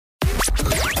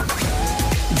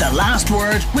The Last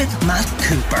Word with Matt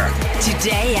Cooper.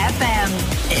 Today FM.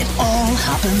 It all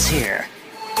happens here.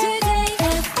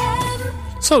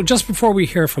 So just before we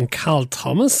hear from Cal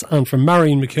Thomas and from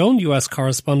Marion McKeone, US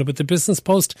correspondent with the Business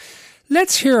Post,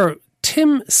 let's hear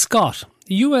Tim Scott,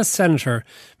 the US Senator,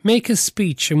 make a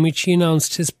speech in which he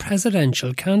announced his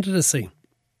presidential candidacy.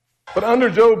 But under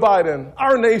Joe Biden,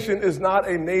 our nation is not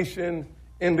a nation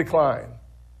in decline.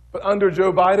 But under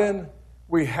Joe Biden,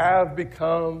 we have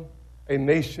become a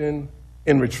nation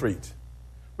in retreat.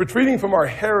 Retreating from our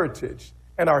heritage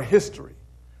and our history.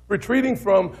 Retreating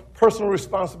from personal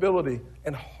responsibility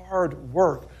and hard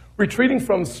work. Retreating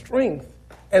from strength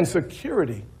and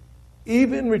security.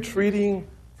 Even retreating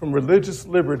from religious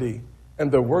liberty and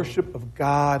the worship of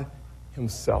God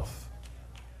Himself.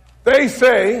 They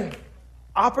say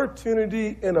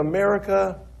opportunity in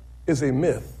America is a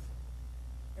myth,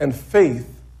 and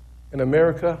faith in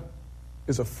America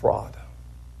is a fraud.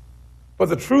 But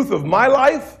the truth of my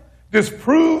life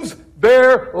disproves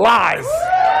their lies.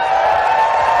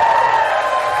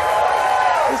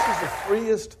 This is the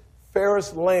freest,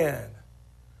 fairest land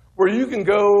where you can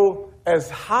go as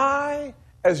high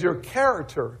as your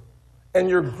character and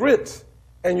your grit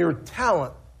and your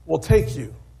talent will take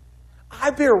you.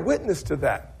 I bear witness to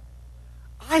that.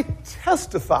 I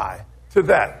testify to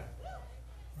that.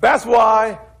 That's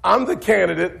why I'm the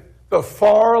candidate the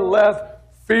far left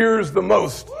fears the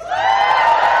most.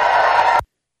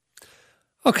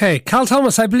 Okay, Cal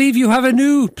Thomas, I believe you have a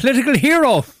new political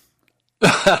hero.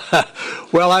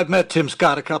 Well, I've met Tim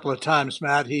Scott a couple of times,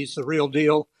 Matt. He's the real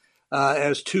deal,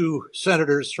 as two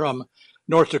senators from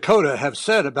North Dakota have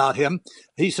said about him.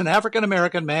 He's an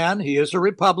African-American man. He is a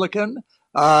Republican.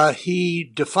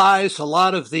 He defies a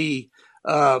lot of the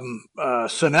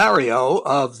scenario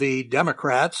of the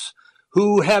Democrats,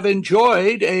 who have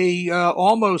enjoyed a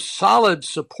almost solid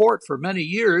support for many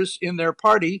years in their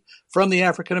party from the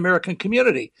African-American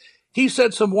community. He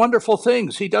said some wonderful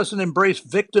things. He doesn't embrace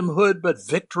victimhood, but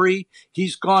victory.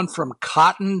 He's gone from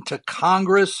cotton to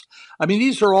Congress. I mean,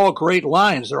 these are all great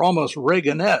lines. They're almost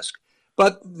Reagan-esque.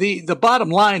 But the bottom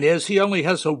line is he only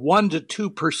has a 1 to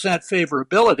 2%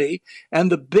 favorability,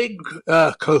 and the big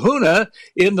kahuna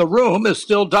in the room is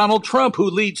still Donald Trump, who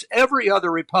leads every other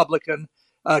Republican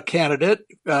candidate,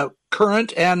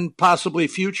 current and possibly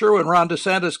future when Ron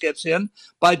DeSantis gets in,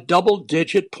 by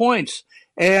double-digit points.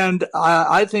 And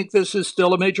I think this is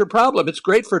still a major problem. It's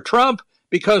great for Trump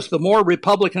because the more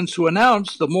Republicans who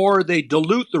announce, the more they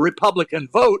dilute the Republican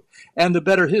vote, and the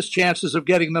better his chances of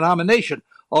getting the nomination.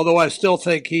 Although I still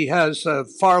think he has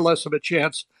far less of a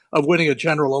chance of winning a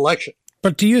general election.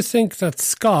 But do you think that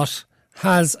Scott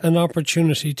has an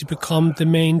opportunity to become the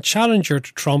main challenger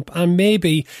to Trump, and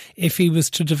maybe, if he was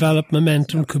to develop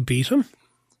momentum, could beat him?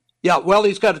 Yeah, well,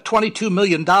 he's got $22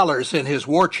 million in his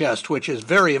war chest, which is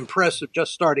very impressive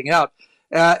just starting out.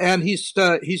 And he's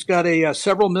got a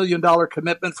several $1 million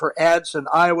commitment for ads in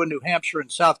Iowa, New Hampshire,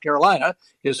 and South Carolina,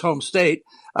 his home state,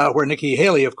 where Nikki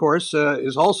Haley, of course,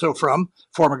 is also from,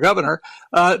 former governor.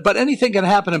 But anything can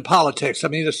happen in politics. I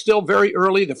mean, it's still very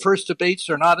early. The first debates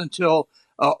are not until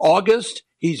August.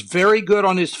 He's very good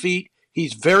on his feet.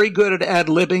 He's very good at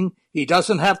ad-libbing. He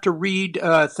doesn't have to read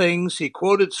things. He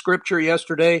quoted scripture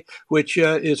yesterday, which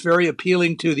is very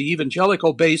appealing to the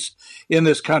evangelical base in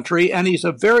this country. And he's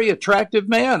a very attractive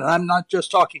man. I'm not just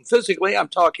talking physically. I'm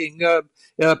talking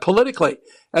politically.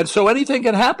 And so anything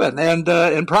can happen,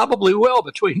 and probably will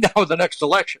between now and the next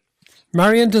election.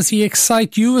 Marion, does he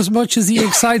excite you as much as he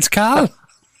excites Cal?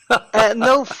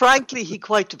 No, frankly, he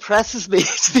quite depresses me,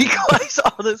 to be quite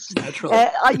honest. Naturally.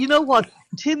 You know what?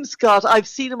 Tim Scott, I've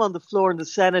seen him on the floor in the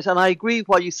Senate, and I agree with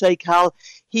what you say, Cal.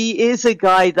 He is a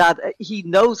guy that he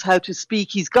knows how to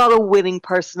speak. He's got a winning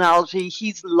personality.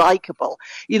 He's likable,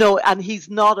 and he's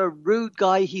not a rude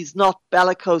guy. He's not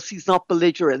bellicose. He's not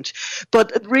belligerent.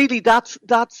 But really, that's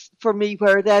for me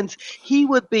where it ends. He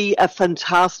would be a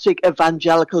fantastic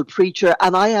evangelical preacher,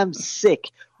 and I am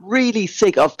really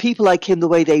sick of people like him, the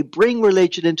way they bring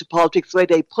religion into politics, the way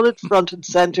they put it front and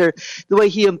center, the way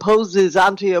he imposes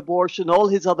anti-abortion, all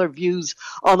his other views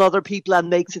on other people and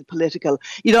makes it political.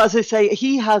 As I say,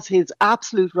 he has his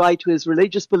absolute right to his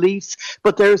religious beliefs,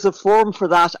 but there's a forum for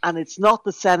that, and it's not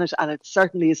the Senate, and it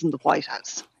certainly isn't the White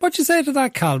House. What do you say to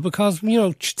that, Cal? Because,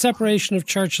 separation of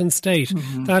church and state,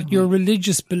 that your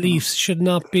religious beliefs should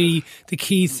not be the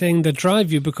key thing that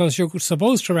drive you, because you're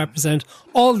supposed to represent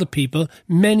all the people,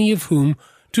 many of whom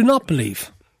do not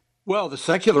believe. Well, the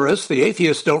secularists, the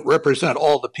atheists don't represent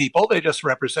all the people. They just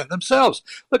represent themselves.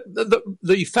 Look,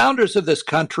 the founders of this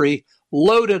country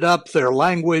loaded up their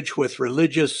language with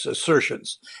religious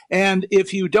assertions. And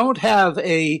if you don't have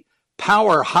a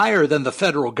power higher than the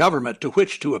federal government to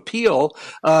which to appeal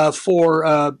for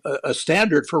a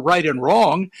standard for right and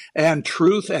wrong and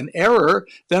truth and error,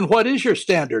 then what is your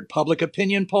standard? Public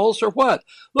opinion polls or what?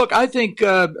 Look, I think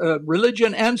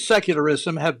religion and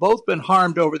secularism have both been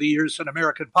harmed over the years in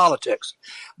American politics.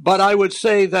 But I would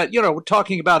say that, we're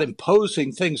talking about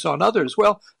imposing things on others.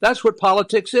 Well, that's what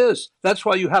politics is. That's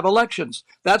why you have elections.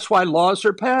 That's why laws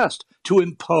are passed, to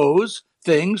impose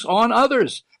things on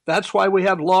others. That's why we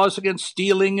have laws against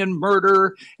stealing and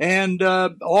murder and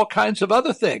all kinds of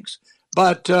other things.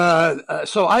 But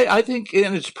so I think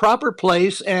in its proper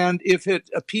place, and if it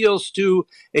appeals to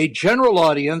a general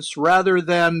audience rather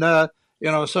than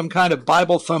some kind of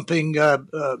Bible thumping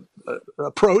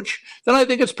approach, then I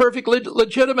think it's perfectly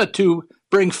legitimate to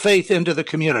bring faith into the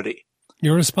community.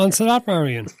 Your response to that,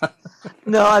 Marion?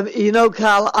 No,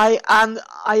 Cal,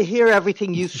 I hear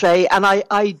everything you say, and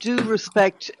I do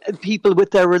respect people with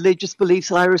their religious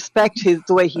beliefs, and I respect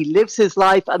the way he lives his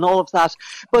life and all of that.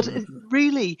 But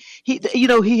really,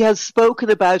 he has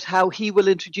spoken about how he will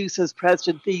introduce as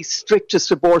president the strictest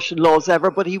abortion laws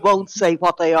ever, but he won't say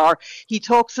what they are. He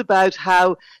talks about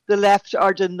how the left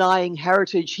are denying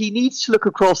heritage. He needs to look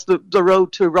across the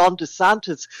road to Ron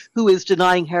DeSantis, who is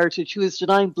denying heritage, who is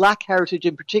denying black heritage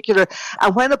in particular.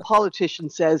 And when a politician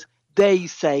says, they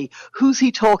say, who's he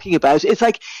talking about? It's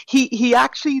like he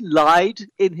actually lied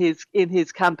in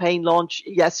his campaign launch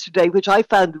yesterday, which I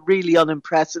found really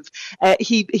unimpressive.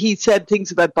 He said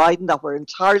things about Biden that were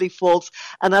entirely false.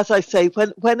 And as I say,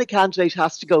 when a candidate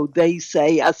has to go, they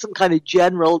say, as some kind of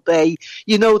general they,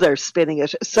 they're spinning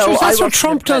it. So that's what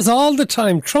Trump does all the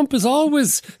time. Trump is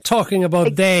always talking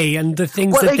about they and the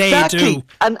things that they do.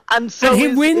 And so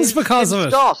he wins because of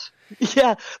it. Scott.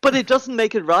 Yeah, but it doesn't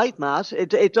make it right, Matt.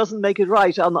 It doesn't make it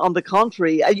right. On the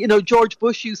contrary, George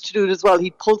Bush used to do it as well.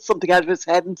 He'd pull something out of his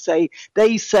head and say,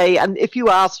 they say, and if you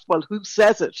asked, well, who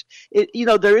says it?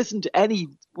 There isn't any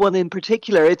one in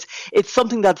particular. It's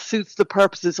something that suits the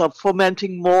purposes of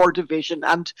fomenting more division,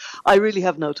 and I really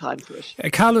have no time for it. A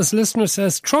callous listener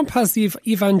says, Trump has the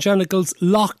evangelicals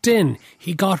locked in.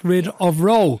 He got rid of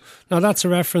Roe. Now, that's a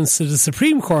reference to the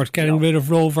Supreme Court getting rid of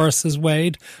Roe versus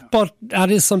Wade, but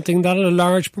that is something that a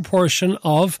large proportion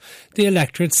of the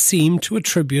electorate seem to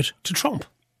attribute to Trump.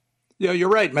 Yeah, you're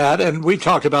right, Matt. And we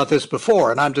talked about this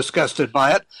before, and I'm disgusted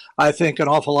by it. I think an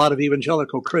awful lot of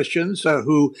evangelical Christians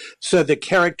who said that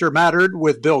character mattered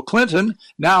with Bill Clinton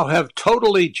now have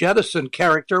totally jettisoned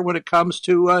character when it comes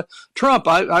to Trump.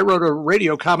 I wrote a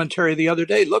radio commentary the other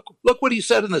day. Look what he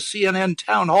said in the CNN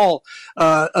town hall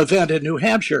event in New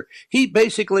Hampshire. He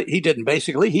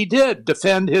did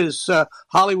defend his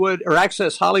Hollywood or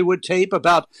Access Hollywood tape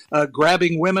about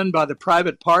grabbing women by the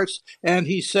private parts. And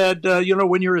he said,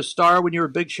 when you're a star, when you're a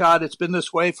big shot, it's been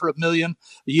this way for 1 million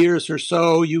years or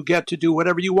so. You get to do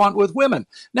whatever you want with women.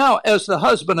 Now, as the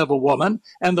husband of a woman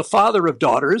and the father of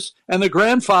daughters and the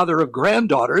grandfather of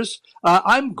granddaughters,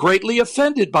 I'm greatly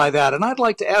offended by that. And I'd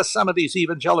like to ask some of these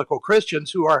evangelical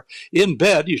Christians who are in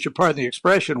bed, you should pardon the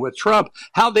expression, with Trump,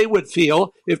 how they would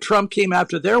feel if Trump came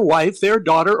after their wife, their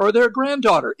daughter, or their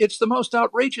granddaughter. It's the most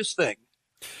outrageous thing.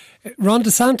 Ron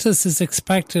DeSantis is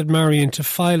expected, Marion, to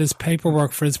file his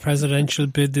paperwork for his presidential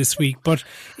bid this week. But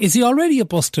is he already a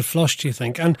busted flush, do you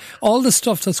think? And all the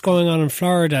stuff that's going on in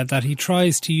Florida that he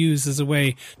tries to use as a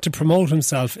way to promote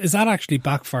himself, is that actually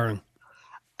backfiring?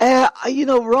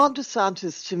 Ron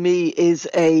DeSantis to me is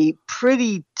a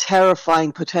pretty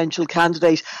terrifying potential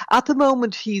candidate. At the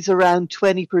moment, he's around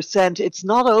 20%. It's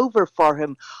not over for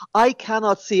him. I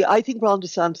think Ron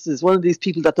DeSantis is one of these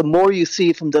people that the more you see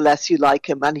of him, the less you like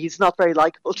him. And he's not very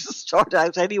likable to start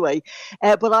out anyway.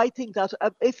 But I think that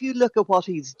if you look at what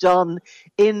he's done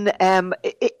in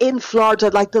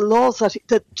Florida, like the laws,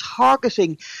 the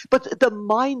targeting, but the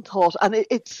mind thought, and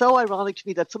it's so ironic to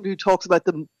me that somebody who talks about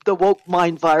the woke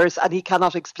mind virus, and he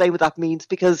cannot explain what that means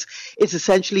because it's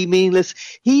essentially meaningless.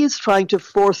 He is trying to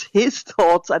force his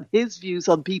thoughts and his views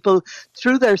on people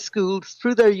through their schools,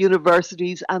 through their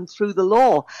universities, and through the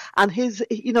law. And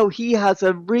he has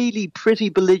a really pretty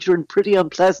belligerent, pretty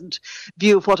unpleasant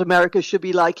view of what America should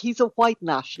be like. He's a white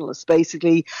nationalist,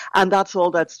 basically, and that's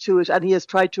all that's to it. And he has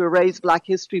tried to erase black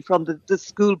history from the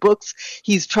school books.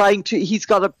 He's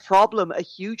got a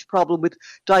huge problem with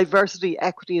diversity,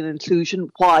 equity, and inclusion.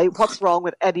 Why? What's wrong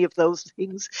with any of those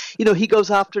things? He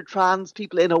goes after trans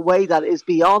people in a way that is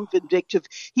beyond vindictive.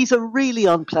 He's a really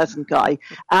unpleasant guy.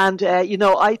 And,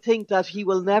 I think that he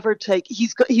will never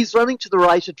he's running to the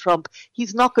right of Trump.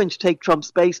 He's not going to take Trump's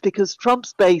base because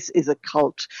Trump's base is a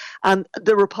cult. And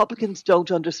the Republicans don't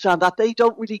understand that. They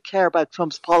don't really care about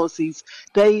Trump's policies.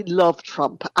 They love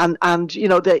Trump. And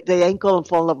they ain't going to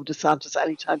fall in love with DeSantis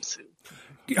anytime soon.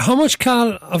 How much,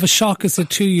 Cal, of a shock is it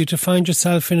to you to find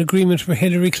yourself in agreement with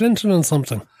Hillary Clinton on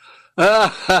something?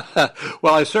 Well,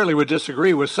 I certainly would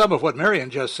disagree with some of what Marion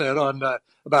just said on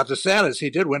about DeSantis. He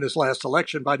did win his last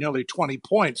election by nearly 20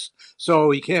 points,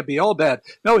 so he can't be all bad.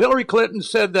 No, Hillary Clinton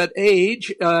said that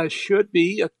age should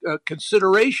be a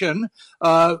consideration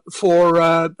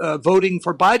for voting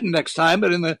for Biden next time,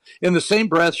 but in the same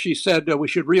breath, she said we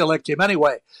should reelect him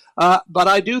anyway. But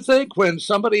I do think when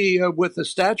somebody with the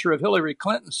stature of Hillary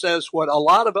Clinton says what a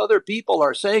lot of other people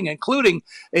are saying, including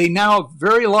a now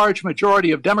very large majority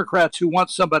of Democrats who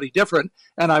want somebody different,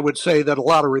 and I would say that a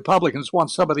lot of Republicans want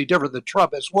somebody different than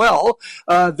Trump as well,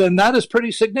 then that is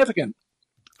pretty significant.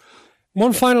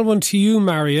 One final one to you,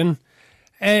 Marion.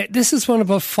 This is one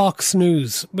about Fox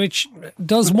News, which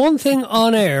does one thing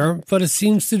on air, but it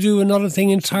seems to do another thing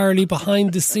entirely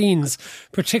behind the scenes,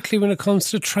 particularly when it comes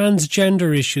to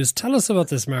transgender issues. Tell us about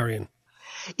this, Marion.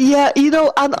 Yeah,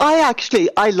 and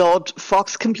I laud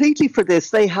Fox completely for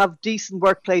this. They have decent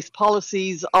workplace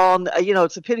policies on,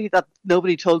 it's a pity that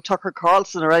nobody told Tucker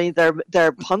Carlson or any of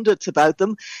their pundits about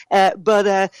them,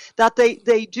 but that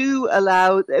they do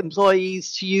allow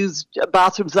employees to use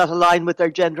bathrooms that align with their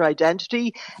gender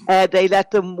identity. They let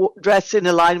them dress in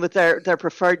line with their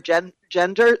preferred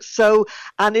gender. So,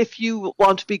 and if you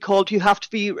want to be called, you have to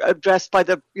be addressed by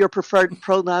your preferred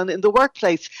pronoun in the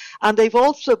workplace. And they've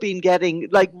also been getting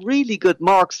really good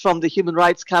marks from the Human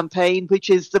Rights Campaign, which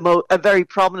is a very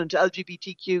prominent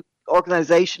LGBTQ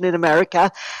organization in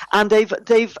America, and they've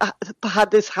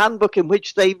had this handbook in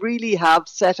which they really have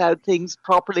set out things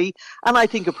properly and I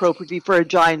think appropriately for a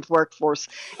giant workforce.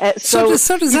 So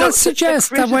does that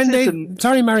suggest that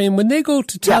when they go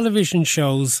to television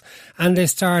shows and they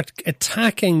start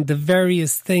attacking the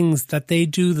various things that they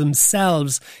do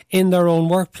themselves in their own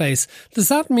workplace, does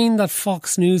that mean that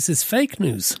Fox News is fake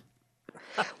news?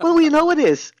 Well, we know it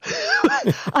is.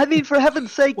 I mean, for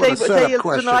heaven's sake, they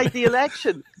denied the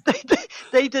election.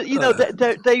 They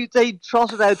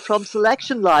trotted out Trump's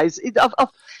election lies.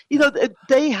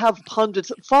 They have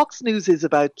pundits. Fox News is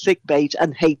about clickbait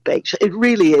and hate bait. It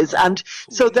really is. And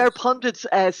so their pundits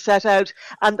set out,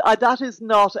 and that is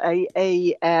not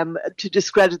to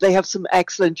discredit. They have some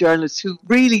excellent journalists who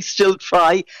really still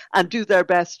try and do their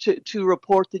best to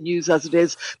report the news as it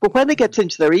is. But when it gets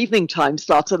into their evening time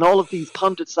slots and all of these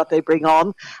pundits that they bring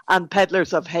on and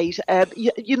peddlers of hate,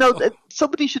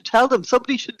 somebody should tell them.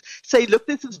 Somebody should say, look,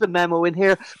 this is the memo in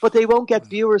here, but they won't get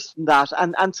viewers from that.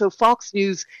 And so Fox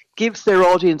News gives their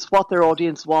audience what their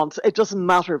audience wants. It doesn't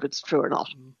matter if it's true or not.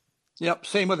 Yep,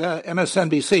 same with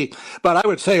MSNBC. But I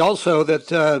would say also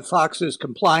that Fox is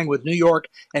complying with New York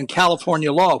and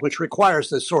California law, which requires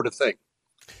this sort of thing.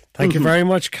 Thank you very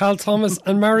much, Cal Thomas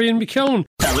and Marion McKeone.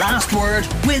 The Last Word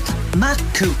with Matt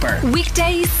Cooper.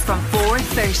 Weekdays from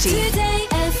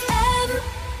 4:30.